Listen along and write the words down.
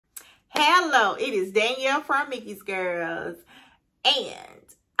Hello, it is Danielle from Mickey's Girls, and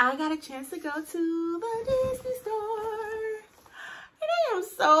I got a chance to go to the Disney store, and I am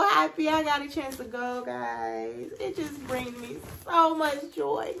so happy I got a chance to go, guys. It just brings me so much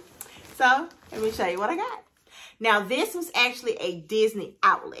joy. So, let me show you what I got. Now, this was actually a Disney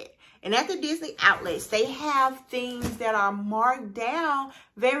outlet. And at the Disney outlets, they have things that are marked down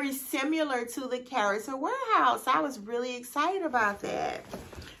very similar to the Character Warehouse. I was really excited about that.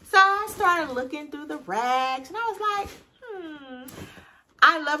 So I started looking through the racks and I was like,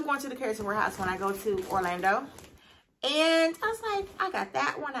 I love going to the Character Warehouse when I go to Orlando. And I was like, I got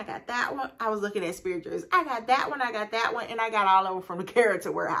that one, I got that one. I was looking at Spirit jerseys. I got that one, I got that one. And I got all of them from the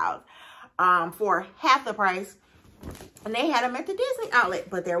Character Warehouse for half the price. And they had them at the Disney outlet,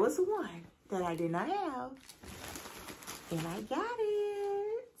 but there was one that I did not have, and I got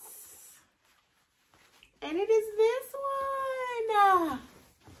it. And it is this one.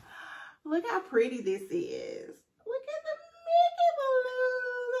 Look how pretty this is. Look at the Mickey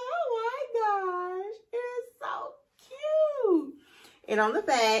balloons. Oh my gosh, it is so cute. And on the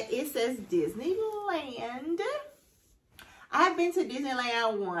back, it says Disneyland. I have been to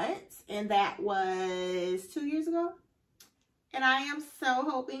Disneyland once, and that was 2 years ago. And I am so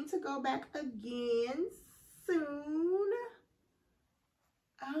hoping to go back again soon.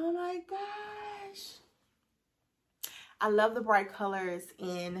 Oh my gosh. I love the bright colors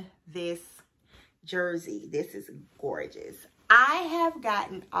in this jersey. This is gorgeous. I have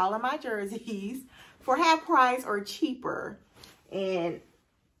gotten all of my jerseys for half price or cheaper. And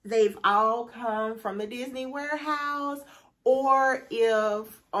they've all come from the Disney Warehouse, or if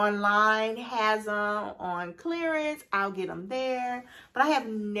online has them on clearance, I'll get them there. But I have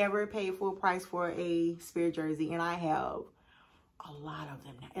never paid full price for a Spirit jersey, and I have a lot of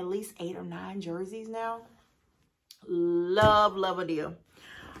them now. At least 8 or 9 jerseys now. Love, love a deal.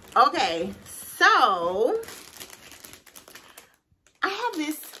 Okay, so I have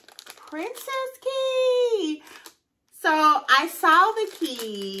this princess key. So I saw the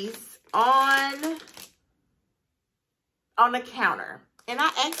keys on the counter, and I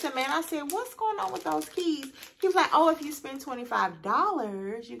asked the man, I said, what's going on with those keys? He was like, oh, if you spend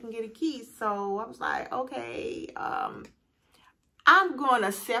 $25 you can get a key. So I was like, okay, I'm going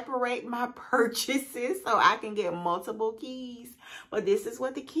to separate my purchases so I can get multiple keys. But this is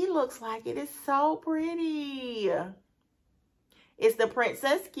what the key looks like. It is so pretty. It's the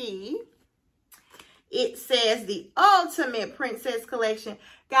princess key. It says the Ultimate Princess Collection.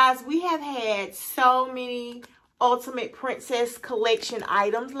 Guys, we have had so many Ultimate Princess Collection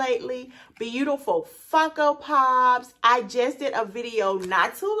items lately. Beautiful Funko Pops. I just did a video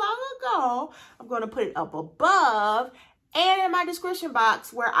not too long ago. I'm going to put it up above and in my description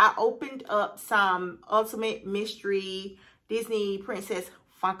box where I opened up some Ultimate Mystery Disney Princess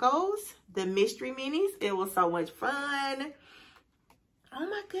Funkos, the mystery minis. It was so much fun. Oh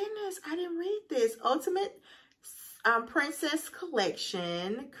my goodness, I didn't read this. Ultimate Princess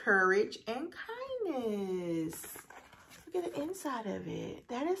Collection, Courage and Kindness. Look at the inside of it.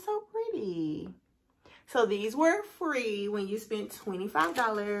 That is so pretty. So these were free when you spent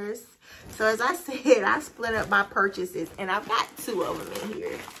 $25. So as I said, I split up my purchases, and I've got 2 of them in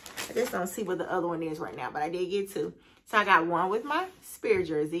here. I just don't see what the other one is right now, but I did get 2. So I got one with my Spirit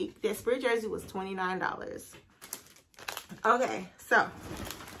jersey. That Spirit jersey was $29. Okay, so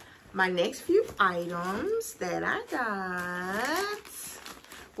my next few items that I got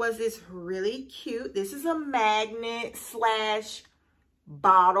was this really cute. This is a magnet /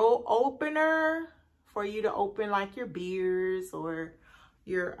 bottle opener for you to open like your beers or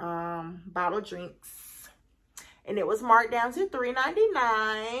your bottle drinks. And it was marked down to $3.99. And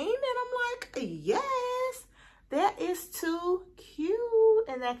I'm like, yes, that is too cute.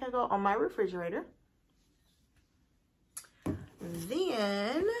 And that can go on my refrigerator.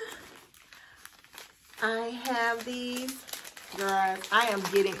 Then I have these, guys. I am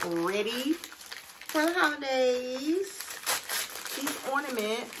getting ready for the holidays. These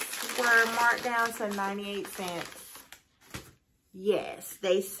ornaments were marked down to 98 cents. Yes,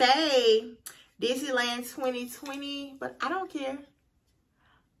 they say Disneyland 2020, but I don't care.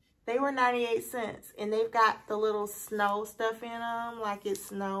 They were 98 cents, and they've got the little snow stuff in them, like it's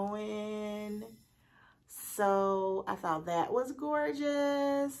snowing. So I thought that was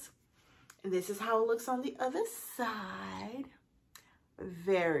gorgeous. And this is how it looks on the other side.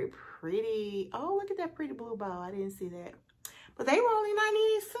 Very pretty. Oh, look at that pretty blue bow. I didn't see that. But they were only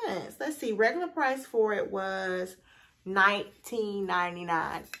 98 cents. Let's see. Regular price for it was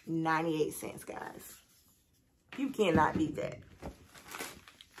 $19.99. 98 cents, guys. You cannot beat that.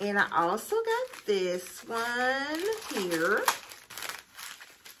 And I also got this one here.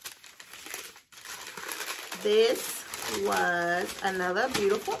 this was another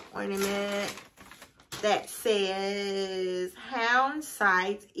beautiful ornament that says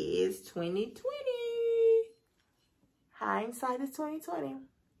hindsight is 2020. Hindsight is 2020.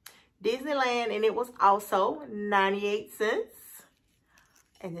 Disneyland, and it was also 98 cents.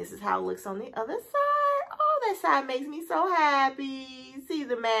 And this is how it looks on the other side. Oh, that side makes me so happy. See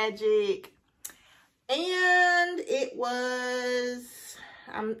the magic. And it was,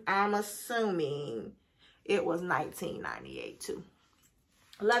 I'm assuming it was $19.98 too.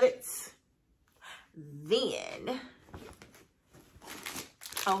 Love it. Then,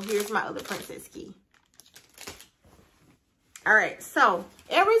 oh, here's my other princess key. All right, so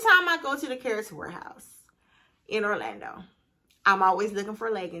every time I go to the Carrots Warehouse in Orlando, I'm always looking for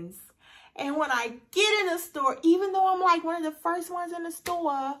leggings. And when I get in the store, even though I'm like one of the first ones in the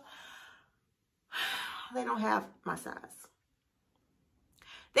store, they don't have my size.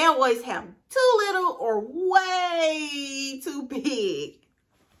 They always have too little or way too big.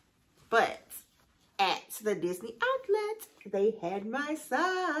 But at the Disney outlet, they had my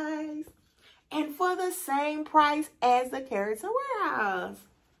size. And for the same price as the Carrots Warehouse.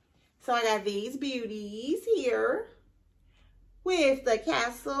 So I got these beauties here with the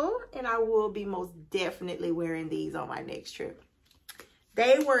castle. And I will be most definitely wearing these on my next trip.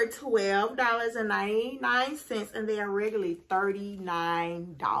 They were $12.99 and they are regularly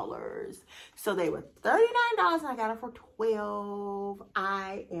 $39. So they were $39 and I got them for $12.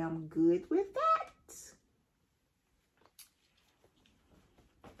 I am good with that.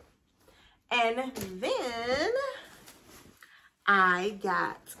 And then I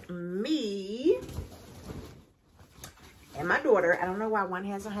got me and my daughter. I don't know why one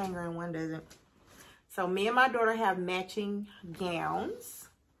has a hanger and one doesn't. So me and my daughter have matching gowns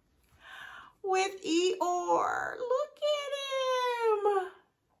with Eeyore. Look at him.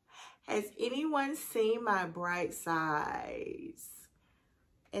 Has anyone seen my bright sides?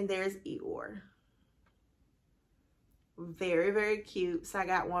 And there's Eeyore. Very, very cute. So I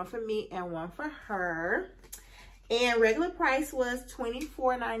got one for me and one for her. And regular price was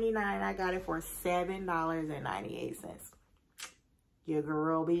 $24.99. I got it for $7.98. Your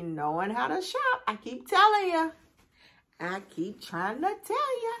girl be knowing how to shop. I keep telling you. I keep trying to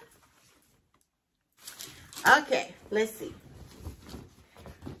tell you. Okay, let's see.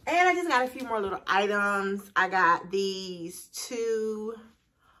 And I just got a few more little items. I got these two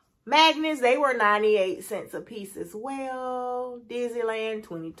magnets. They were 98 cents a piece as well. Disneyland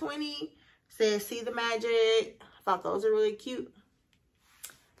 2020. Says see the magic. I thought those are really cute.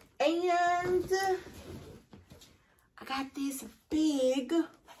 And I got this big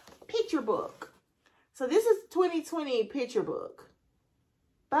picture book. So this is 2020 picture book.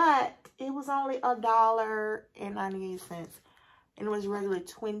 But it was only $1.98. And it was regularly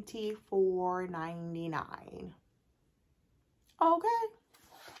 $24.99. Okay.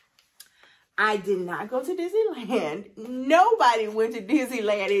 I did not go to Disneyland. Nobody went to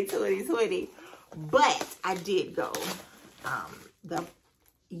Disneyland in 2020. But I did go the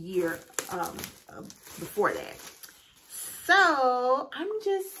year before that. So I'm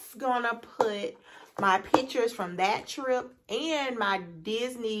just gonna put my pictures from that trip and my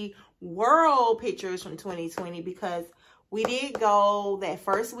Disney World pictures from 2020 because we did go that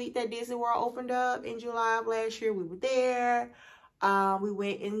first week that Disney World opened up in July of last year. We were there. We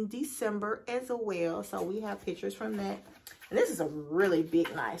went in December as well. So we have pictures from that. And this is a really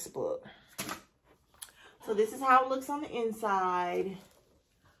big, nice book. So this is how it looks on the inside.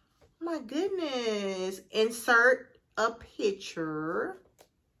 My goodness. Insert a picture.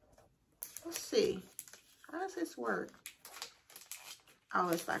 Let's see. How does this work? Oh,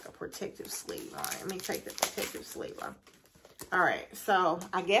 it's like a protective sleeve. All right, let me take the protective sleeve off. All right, so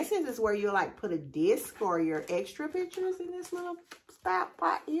I guess this is where you like put a disc or your extra pictures in this little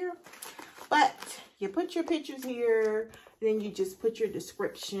spot here. But you put your pictures here, then you just put your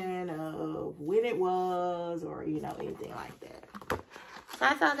description of when it was or, you know, anything like that. So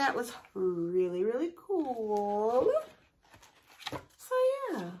I thought that was really, really cool. So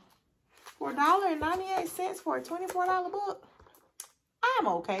yeah, for $1.98 for a $24 book, I'm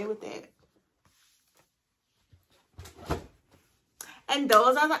okay with that. And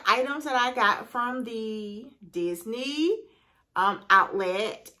those are the items that I got from the Disney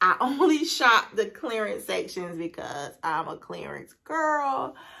outlet. I only shop the clearance sections because I'm a clearance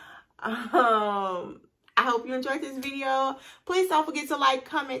girl. I hope you enjoyed this video. Please don't forget to like,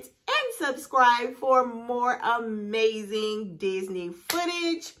 comment, and subscribe for more amazing Disney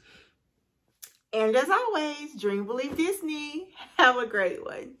footage. And as always, dream, believe Disney. Have a great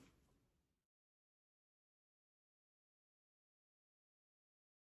one.